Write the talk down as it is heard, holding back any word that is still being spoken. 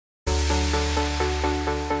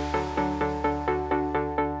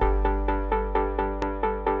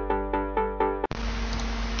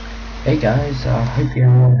Hey guys, I hope you're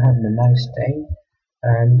all having a nice day,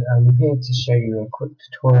 and I'm here to show you a quick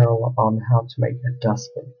tutorial on how to make a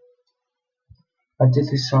dustbin. I did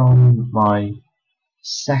this on my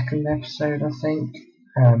second episode, I think,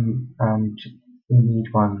 and we need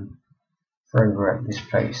one for over at this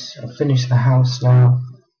place. I've finished the house now.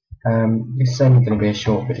 This is only going to be a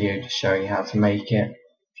short video to show you how to make it.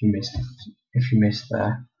 If you missed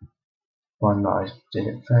the one that I did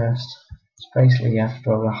it first, it's basically you have to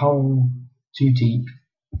drill a hole 2 deep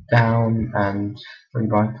down and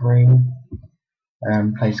 3x3,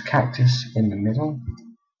 place a cactus in the middle,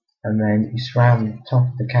 and then you surround the top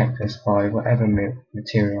of the cactus by whatever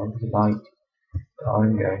material you like. But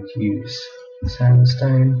I'm going to use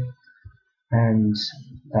sandstone, and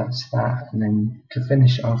that's that. And then to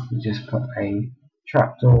finish it off, you just put a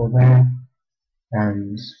trapdoor there,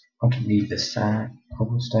 and underneath the sand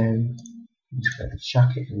cobblestone, I'm just going to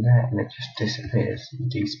chuck it in there, and it just disappears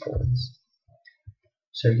and despawns.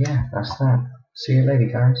 So yeah, that's that. See you later,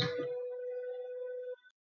 guys.